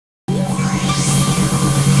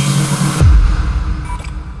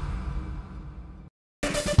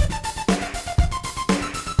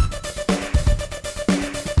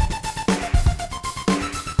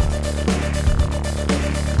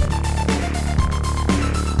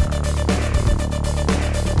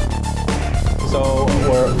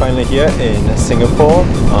finally here in Singapore.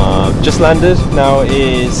 Just landed. Now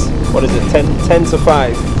is, what is it, 10 to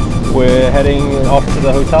 5. We're heading off to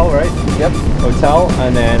the hotel, right? Yep, hotel,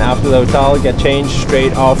 and then after the hotel get changed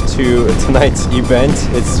straight off to tonight's event.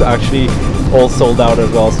 It's actually all sold out as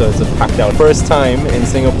well, so it's a packed out. First time in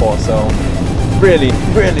Singapore, so really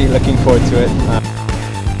looking forward to it.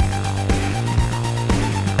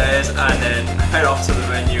 And then head off to the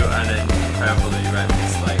venue and then prepare for the event.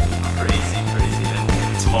 It's like crazy.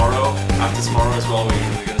 And tomorrow, after tomorrow as well,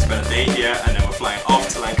 we're going to spend a day here, and then we're flying off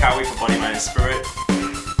to Langkawi for Body, Mind and Spirit.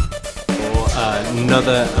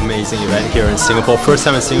 Another amazing event here in Singapore. First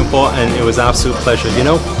time in Singapore, and it was an absolute pleasure. You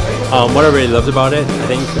know, what I really loved about it, I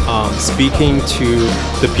think speaking to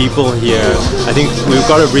the people here, I think we've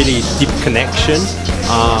got a really deep connection.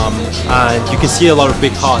 And you can see a lot of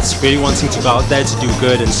big hearts really wanting to go out there to do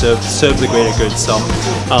good and serve the greater good. So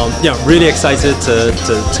yeah, really excited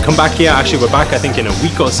to come back here. Actually, we're back I think in a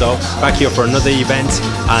week or so, back here for another event,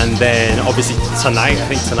 and then obviously tonight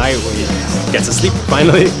we get to sleep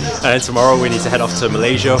finally, and tomorrow we need to head off to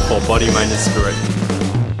Malaysia for Body, Mind and Spirit.